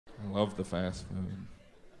I love the fast food.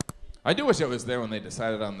 I do wish I was there when they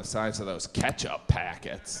decided on the size of those ketchup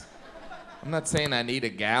packets. I'm not saying I need a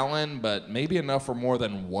gallon, but maybe enough for more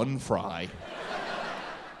than one fry.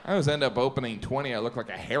 I always end up opening 20. I look like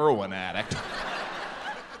a heroin addict.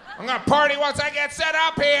 I'm gonna party once I get set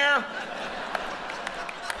up here.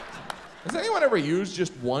 Has anyone ever used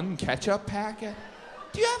just one ketchup packet?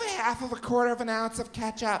 Do you have a half of a quarter of an ounce of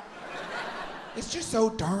ketchup? It's just so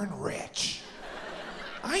darn rich.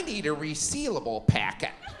 I need a resealable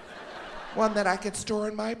packet. One that I could store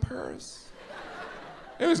in my purse.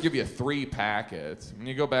 They always give you 3 packets. When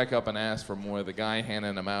you go back up and ask for more, the guy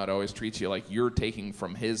handing them out always treats you like you're taking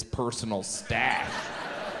from his personal stash.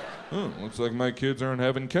 Looks like my kids aren't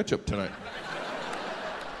having ketchup tonight.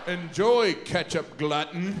 Enjoy, ketchup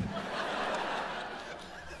glutton.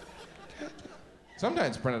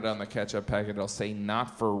 Sometimes printed on the ketchup packet, it'll say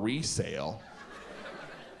not for resale.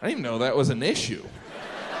 I didn't even know that was an issue.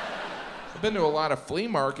 I've been to a lot of flea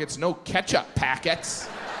markets, no ketchup packets.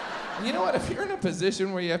 And you know what, if you're in a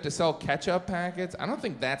position where you have to sell ketchup packets, I don't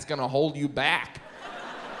think that's gonna hold you back.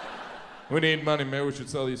 We need money, maybe we should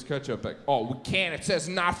sell these ketchup packets. Oh, we can't, it says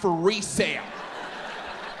not for resale.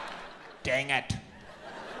 Dang it.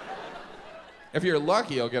 If you're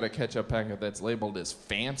lucky, you'll get a ketchup packet that's labeled as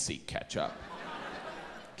fancy ketchup.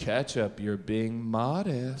 Ketchup, you're being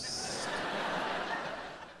modest.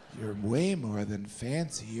 You're way more than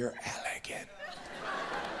fancy, you're elegant.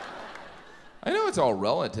 I know it's all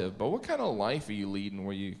relative, but what kind of life are you leading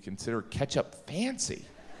where you consider ketchup fancy?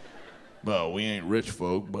 Well, we ain't rich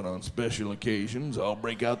folk, but on special occasions, I'll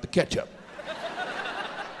break out the ketchup.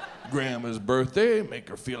 Grandma's birthday, make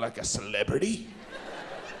her feel like a celebrity.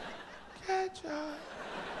 Ketchup.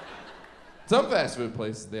 Some fast food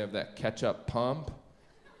places, they have that ketchup pump.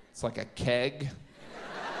 It's like a keg.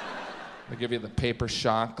 They give you the paper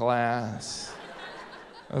shot glass.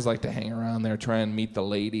 I always like to hang around there, try and meet the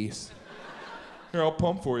ladies. Here, I'll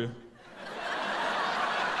pump for you.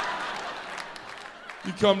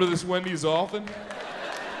 You come to this Wendy's often?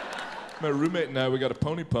 My roommate and I, we got a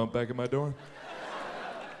pony pump back at my door.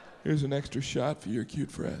 Here's an extra shot for your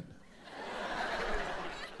cute friend.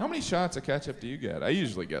 How many shots of ketchup do you get? I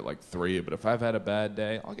usually get like 3, but if I've had a bad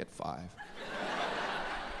day, I'll get 5.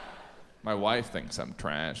 My wife thinks I'm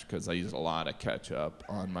trash because I use a lot of ketchup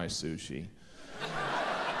on my sushi.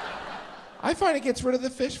 I find it gets rid of the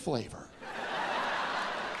fish flavor.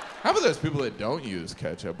 How about those people that don't use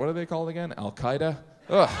ketchup? What are they called again? Al-Qaeda?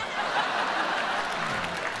 Ugh.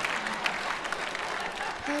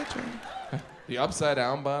 Ketchup. The upside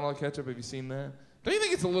down bottle of ketchup, have you seen that? Don't you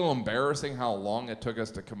think it's a little embarrassing how long it took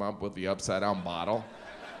us to come up with the upside down bottle?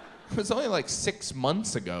 It was only like 6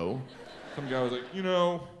 months ago. Some guy was like, you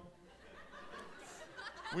know,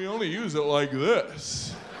 we only use it like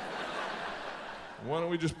this. Why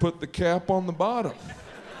don't we just put the cap on the bottom?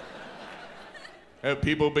 Have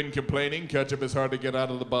people been complaining ketchup is hard to get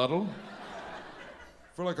out of the bottle?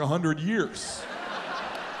 For like 100 years.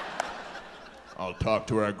 I'll talk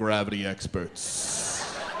to our gravity experts.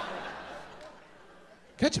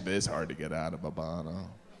 Ketchup is hard to get out of a bottle.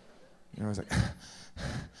 You know, I was like,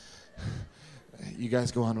 you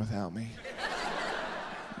guys go on without me.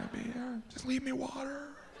 Just leave me water.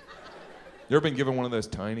 You ever been given one of those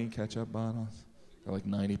tiny ketchup bottles? They're like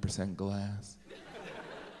 90% glass.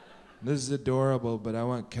 This is adorable, but I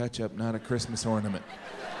want ketchup, not a Christmas ornament.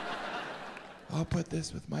 I'll put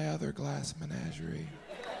this with my other glass menagerie.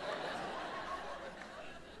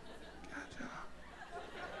 Ketchup.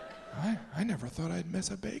 I never thought I'd miss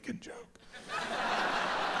a bacon joke.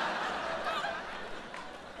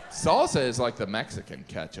 Salsa is like the Mexican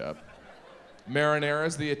ketchup. Marinara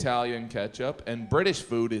is the Italian ketchup, and British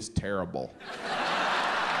food is terrible.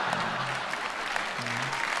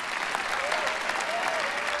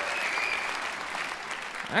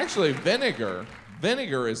 Actually, vinegar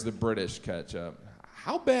is the British ketchup.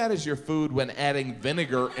 How bad is your food when adding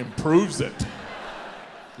vinegar improves it?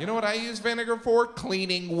 You know what I use vinegar for?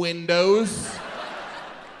 Cleaning windows.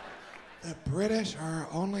 The British are our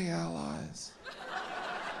only allies.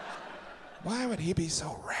 Why would he be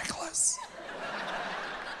so reckless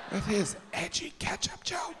with his edgy ketchup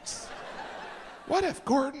jokes? What if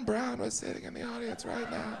Gordon Brown was sitting in the audience right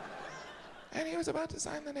now and he was about to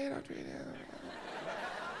sign the NATO treaty?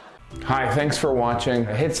 Hi, thanks for watching.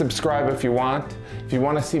 Hit subscribe if you want. If you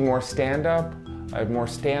want to see more stand-up, I have more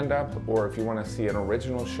stand-up, or if you want to see an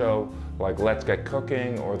original show like Let's Get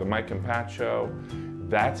Cooking or the Mike and Pat Show,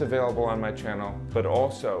 that's available on my channel. But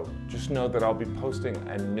also, just know that I'll be posting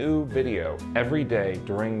a new video every day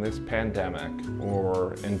during this pandemic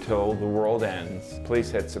or until the world ends. Please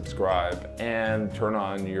hit subscribe and turn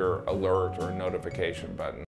on your alert or notification button.